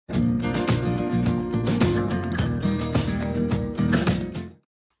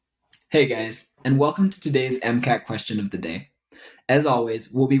Hey guys, and welcome to today's MCAT question of the day. As always,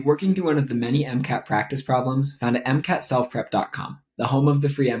 we'll be working through one of the many MCAT practice problems found at MCATselfprep.com, the home of the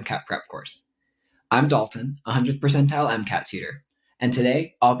free MCAT prep course. I'm Dalton, a 100th percentile MCAT tutor, and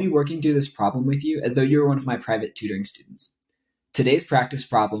today I'll be working through this problem with you as though you were one of my private tutoring students. Today's practice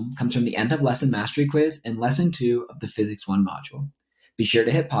problem comes from the end of lesson mastery quiz in lesson 2 of the Physics 1 module. Be sure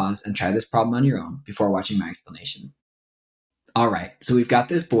to hit pause and try this problem on your own before watching my explanation. All right, so we've got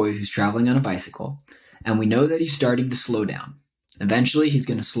this boy who's traveling on a bicycle, and we know that he's starting to slow down. Eventually, he's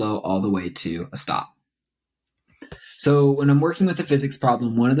going to slow all the way to a stop. So when I'm working with a physics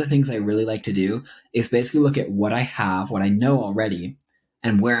problem, one of the things I really like to do is basically look at what I have, what I know already,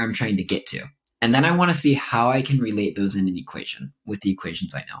 and where I'm trying to get to. And then I want to see how I can relate those in an equation with the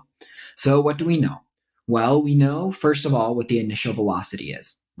equations I know. So what do we know? Well, we know, first of all, what the initial velocity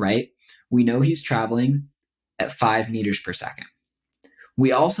is, right? We know he's traveling at 5 meters per second.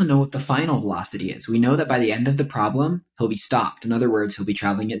 We also know what the final velocity is. We know that by the end of the problem, he'll be stopped. In other words, he'll be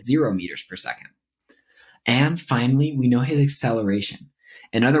traveling at 0 meters per second. And finally, we know his acceleration.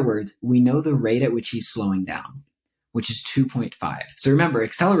 In other words, we know the rate at which he's slowing down, which is 2.5. So remember,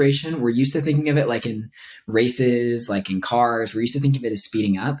 acceleration, we're used to thinking of it like in races, like in cars. We're used to thinking of it as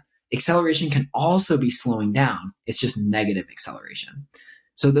speeding up. Acceleration can also be slowing down. It's just negative acceleration.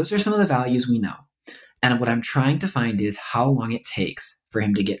 So those are some of the values we know. And what I'm trying to find is how long it takes for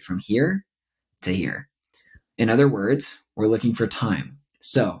him to get from here to here. In other words, we're looking for time.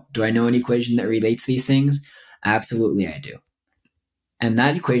 So, do I know an equation that relates these things? Absolutely, I do. And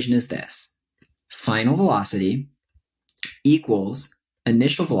that equation is this. Final velocity equals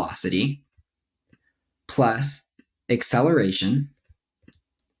initial velocity plus acceleration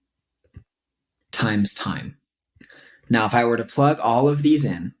times time. Now, if I were to plug all of these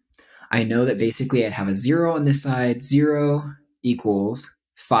in, I know that basically I'd have a 0 on this side. 0 equals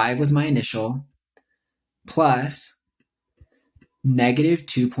 5 was my initial plus negative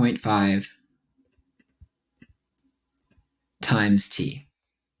 2.5 times t.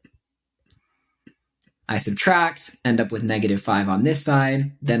 I subtract, end up with negative 5 on this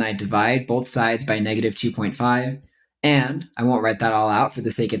side. Then I divide both sides by negative 2.5. And I won't write that all out for the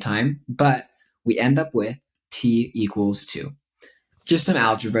sake of time, but we end up with t equals 2. Just some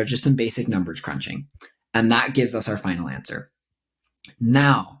algebra, just some basic numbers crunching. And that gives us our final answer.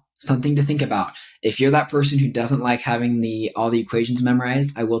 Now, something to think about. If you're that person who doesn't like having all the equations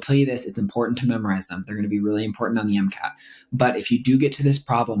memorized, I will tell you this, it's important to memorize them. They're going to be really important on the MCAT. But if you do get to this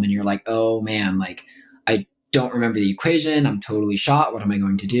problem and you're like, oh man, I don't remember the equation, I'm totally shot, what am I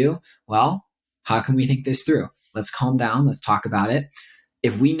going to do? Well, how can we think this through? Let's calm down, let's talk about it.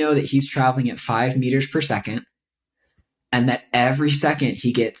 If we know that he's traveling at 5 meters per second, and that every second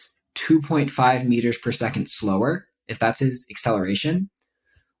he gets 2.5 meters per second slower, if that's his acceleration,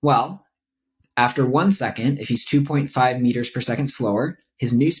 well, after 1 second, if he's 2.5 meters per second slower,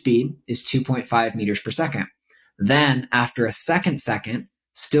 his new speed is 2.5 meters per second. Then after a second,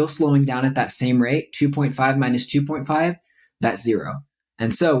 still slowing down at that same rate, 2.5 minus 2.5, that's 0.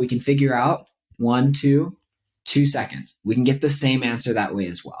 And so we can figure out 2 seconds. We can get the same answer that way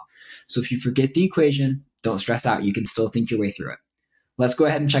as well. So if you forget the equation, don't stress out. You can still think your way through it. Let's go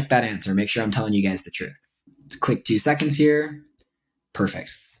ahead and check that answer. Make sure I'm telling you guys the truth. Let's click 2 seconds here.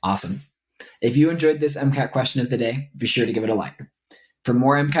 Perfect. Awesome. If you enjoyed this MCAT question of the day, be sure to give it a like. For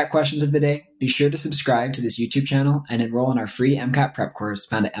more MCAT questions of the day, be sure to subscribe to this YouTube channel and enroll in our free MCAT prep course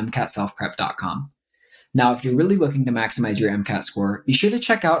found at MCATselfprep.com. Now, if you're really looking to maximize your MCAT score, be sure to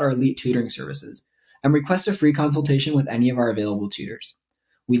check out our elite tutoring services and request a free consultation with any of our available tutors.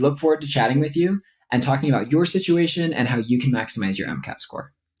 We look forward to chatting with you and talking about your situation and how you can maximize your MCAT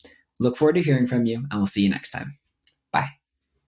score. Look forward to hearing from you, and we'll see you next time.